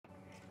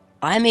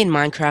I made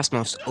Minecraft's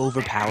most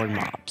overpowered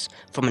mobs,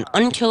 from an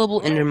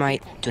unkillable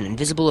endermite to an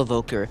invisible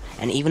evoker,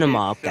 and even a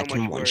mob that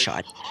can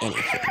one-shot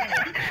anything.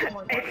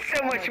 It's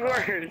so much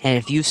worse. And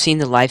if you've seen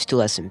the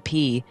Lifesteal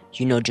SMP,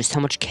 you know just how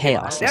much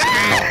chaos this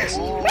can cause.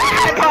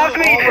 It popped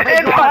me!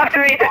 It popped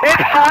me! It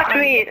popped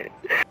me!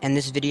 And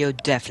this video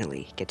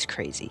definitely gets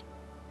crazy.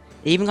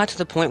 It even got to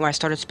the point where I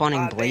started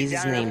spawning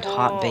blazes named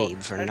Hot Babe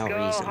for no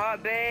reason.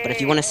 But if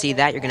you want to see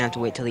that, you're gonna have to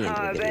wait till the end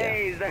of the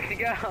video.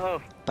 Let's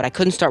go. But I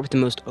couldn't start with the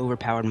most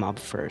overpowered mob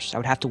first. I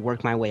would have to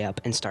work my way up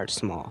and start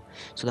small.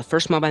 So the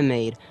first mob I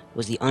made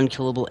was the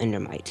unkillable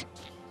endermite,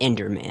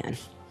 Enderman.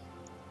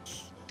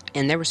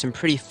 And there were some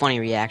pretty funny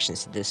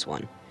reactions to this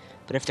one.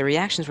 But if the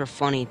reactions were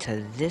funny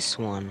to this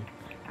one,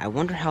 I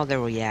wonder how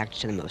they'll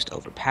react to the most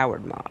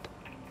overpowered mob.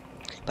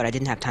 But I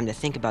didn't have time to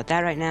think about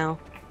that right now,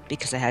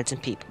 because I had some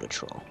people to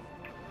troll.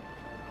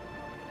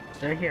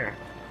 They're here.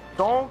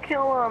 Don't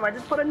kill him! I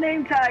just put a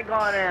name tag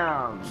on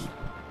him!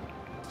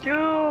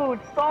 Dude,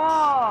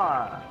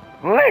 stop!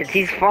 What?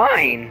 He's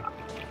fine.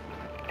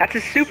 That's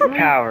a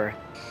superpower.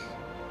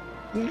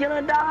 He's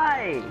gonna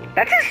die!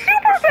 That's a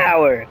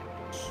superpower!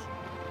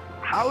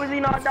 How is he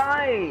not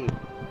dying?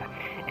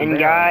 And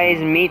guys,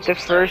 meet the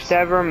first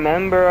ever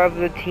member of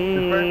the The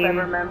team. first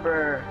ever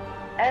member,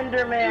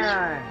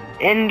 Enderman!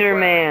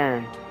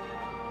 Enderman.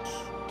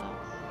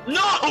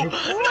 No!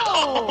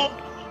 No!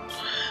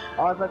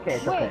 Oh, it's okay,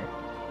 it's okay.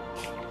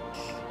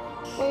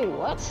 Wait,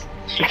 what?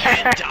 You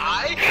can't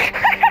die?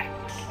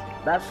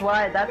 That's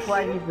why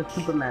he's the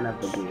Superman of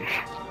the group.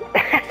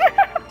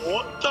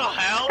 What the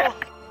hell?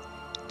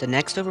 The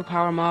next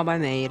overpowered mob I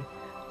made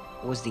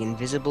was the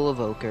invisible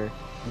evoker,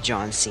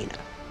 John Cena.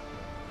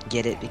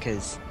 Get it?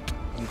 Because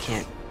you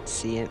can't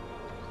see it.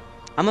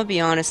 I'm gonna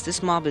be honest,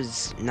 this mob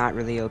is not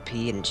really OP,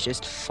 and it's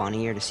just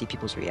funnier to see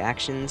people's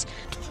reactions.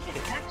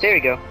 There we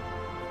go.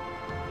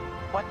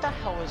 What the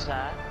hell was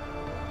that?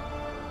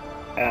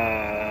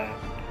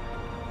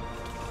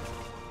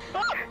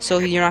 So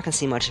you're not gonna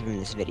see much of him in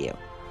this video.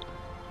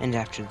 And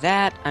after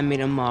that, I made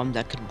a mob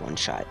that could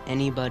one-shot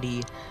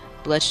anybody,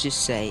 but let's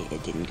just say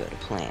it didn't go to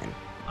plan.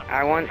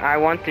 I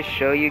want to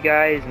show you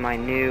guys my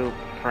new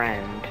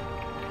friend.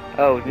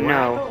 Oh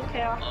no.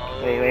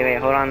 Wait,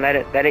 hold on, let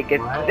it get It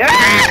popped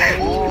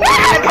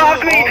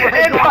me!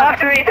 It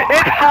popped me!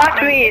 It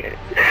popped me!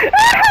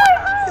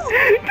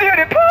 Dude,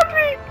 it popped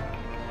me!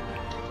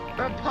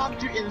 That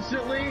popped you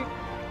instantly?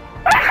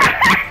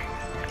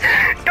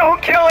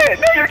 Don't kill it!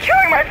 No, you're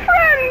killing my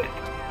friend!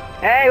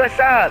 Hey, what's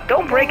up?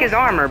 Don't break his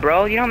armor,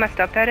 bro. You know how messed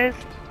up that is?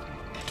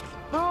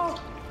 No!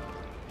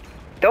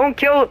 Don't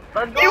kill.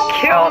 You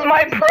killed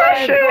my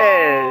precious!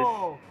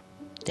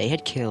 They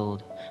had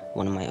killed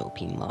one of my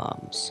OP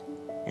mobs.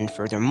 And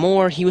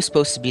furthermore, he was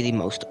supposed to be the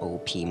most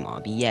OP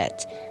mob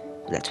yet.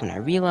 But that's when I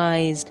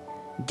realized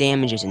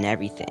damage isn't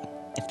everything.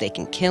 If they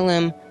can kill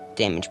him,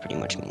 damage pretty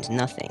much means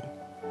nothing.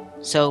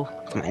 So,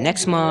 for my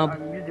next mob,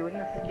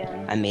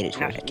 I made it to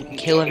where I can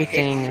kill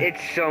everything, It's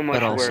so much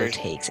but also worse.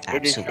 takes It's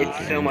absolutely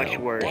so much no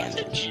worse.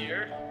 damage.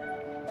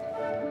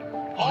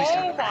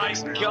 Oh my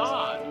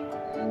god!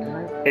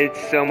 It's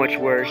so much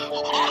worse.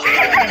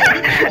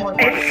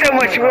 It's so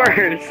much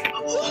worse.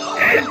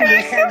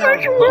 It's so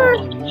much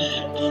worse.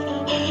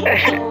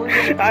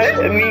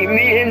 Meet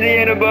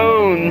Indiana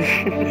Bones.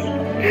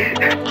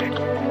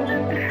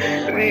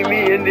 meet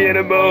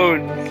Indiana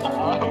Bones.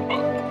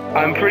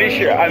 I'm pretty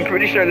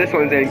sure this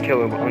one's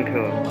unkillable.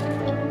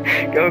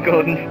 Go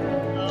Golden.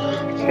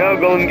 Go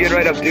Golden, get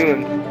right up to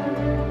him.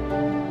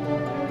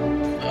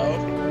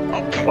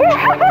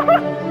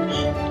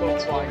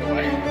 It's flying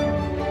away.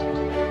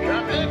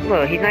 Grab him!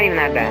 Well, he's not even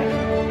that bad.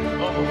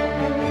 Oh.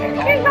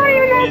 He's not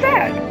even that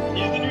bad.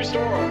 He's the new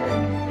store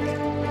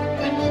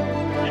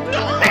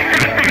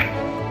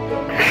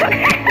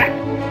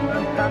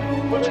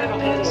What kind of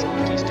hole? Just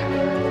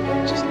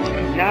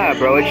Nah,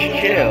 bro, it's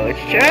chill. It's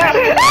chill.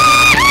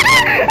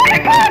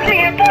 It popped me!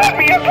 It popped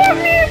me! It popped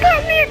me! It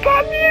popped me! It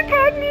popped me! It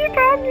popped me! It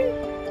popped me!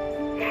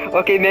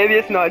 Okay, maybe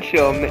it's not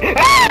chill. Ah! It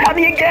popped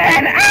me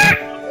again! Ah!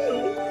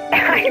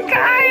 I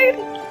died!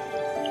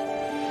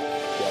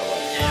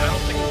 Yeah, I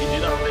don't think we can do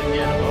that with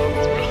Indiana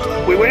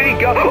Bones. Wait, where did he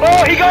go?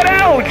 Oh, he got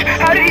out!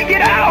 How did he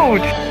get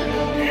out?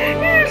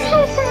 He's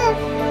so fast!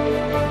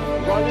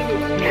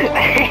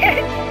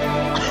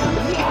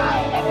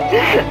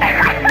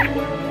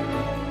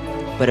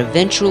 But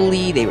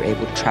eventually, they were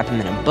able to trap him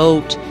in a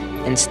boat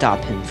and stop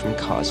him from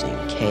causing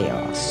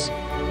chaos.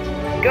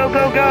 Go,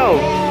 go, go!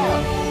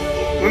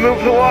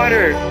 Remove the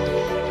water!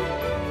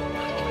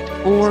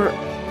 Or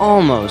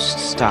almost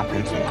stop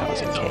him from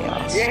causing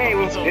chaos. Yay!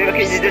 Well,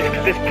 okay,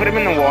 just put him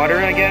in the water,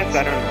 I guess?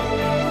 I don't know.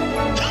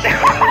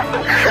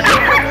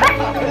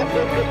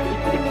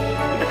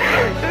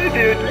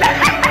 Dude.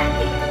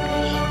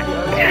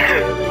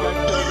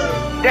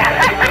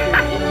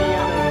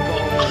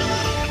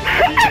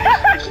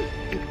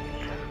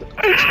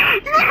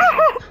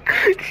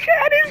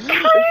 Chad is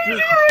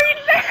crazy right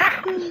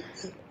now!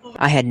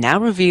 I had now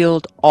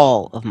revealed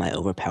all of my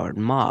overpowered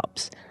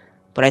mobs,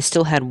 but I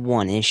still had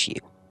one issue.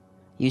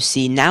 You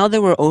see, now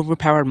there were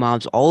overpowered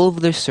mobs all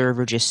over the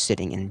server just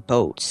sitting in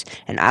boats,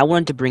 and I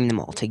wanted to bring them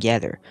all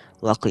together.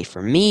 Luckily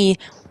for me,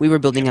 we were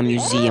building a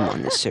museum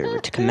on this server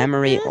to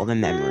commemorate all the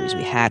memories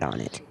we had on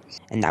it.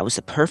 And that was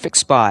the perfect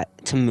spot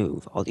to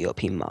move all the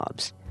OP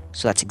mobs.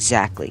 So that's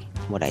exactly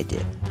what I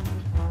did.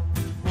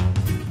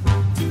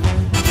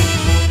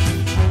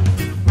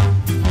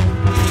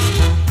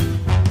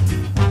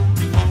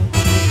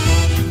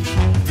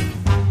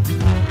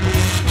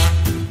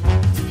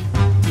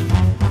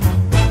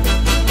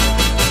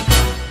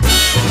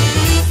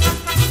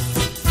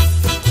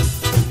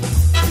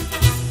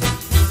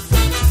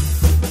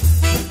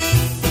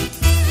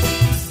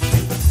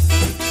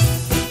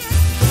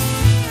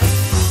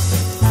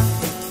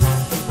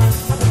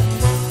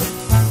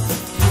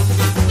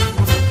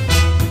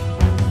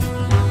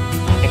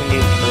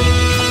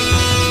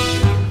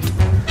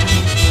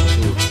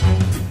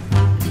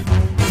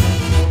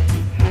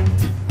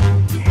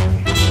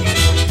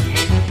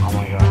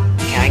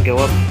 Go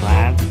up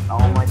slab?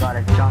 Oh my god,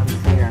 it's John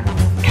Cena.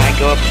 Can I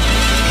go up?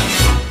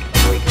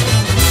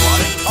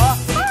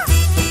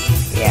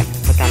 Yeah,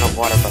 put down a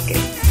water bucket.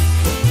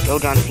 Go,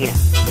 John Cena.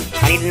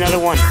 I need another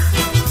one.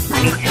 I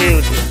need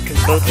two,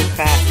 because both are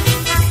fat.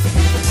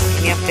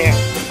 Get me up there.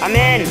 I'm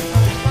in!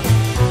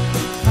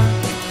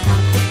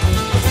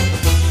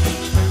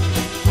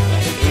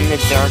 In the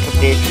dark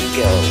abyss you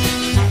go.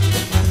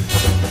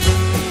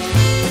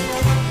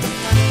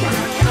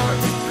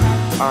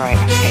 Alright,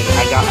 okay,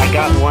 I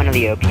got one of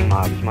the OP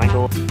mobs. My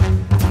goal. I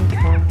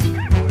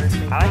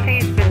like how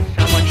you spend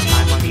so much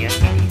time on the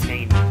SPC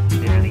saying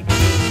literally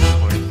didn't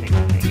record a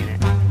single thing in it.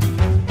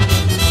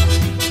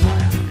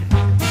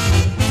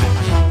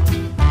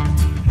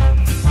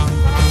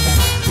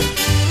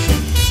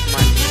 Come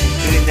on,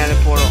 do the nether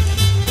portal.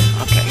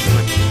 Okay, come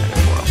on, do the nether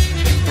portal.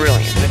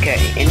 Brilliant. Okay,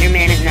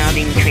 Enderman is now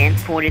being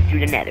transported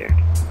through the nether.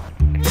 Come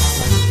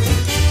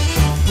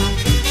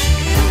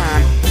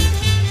on.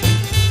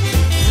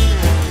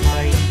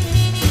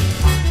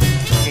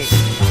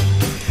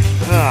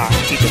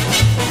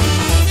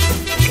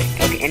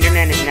 Okay,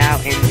 Enderman is now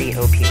in the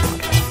OP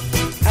mod.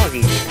 That was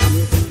easy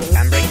enough.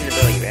 I'm breaking the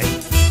bow, you ready?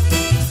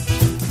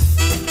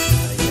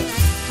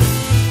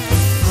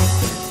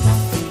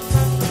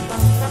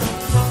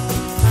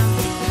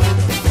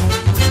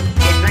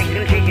 It's not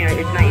gonna chase you,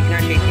 it's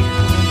gonna chase you.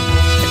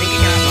 I think you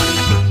cannot run him,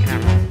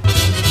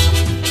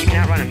 you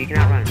cannot run him. You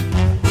cannot run him.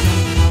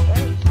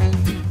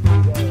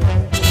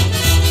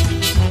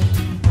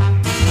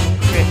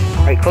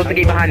 Alright, close the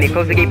gate behind me,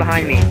 close the gate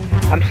behind me.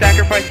 I'm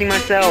sacrificing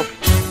myself.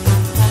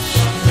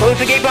 Close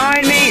the gate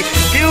behind me!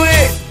 Do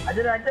it! I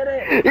did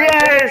it!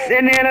 Yes!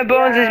 Indiana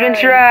Bones has been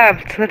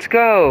trapped! Let's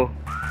go!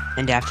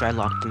 And after I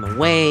locked them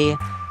away,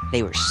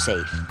 they were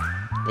safe.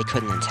 They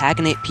couldn't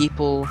antagonate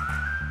people,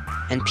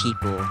 and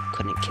people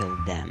couldn't kill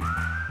them.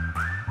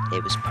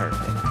 It was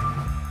perfect.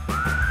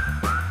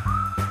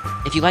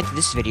 If you liked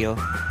this video,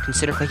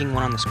 consider clicking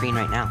one on the screen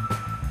right now.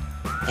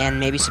 And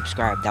maybe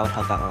subscribe, that would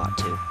help out a lot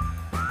too.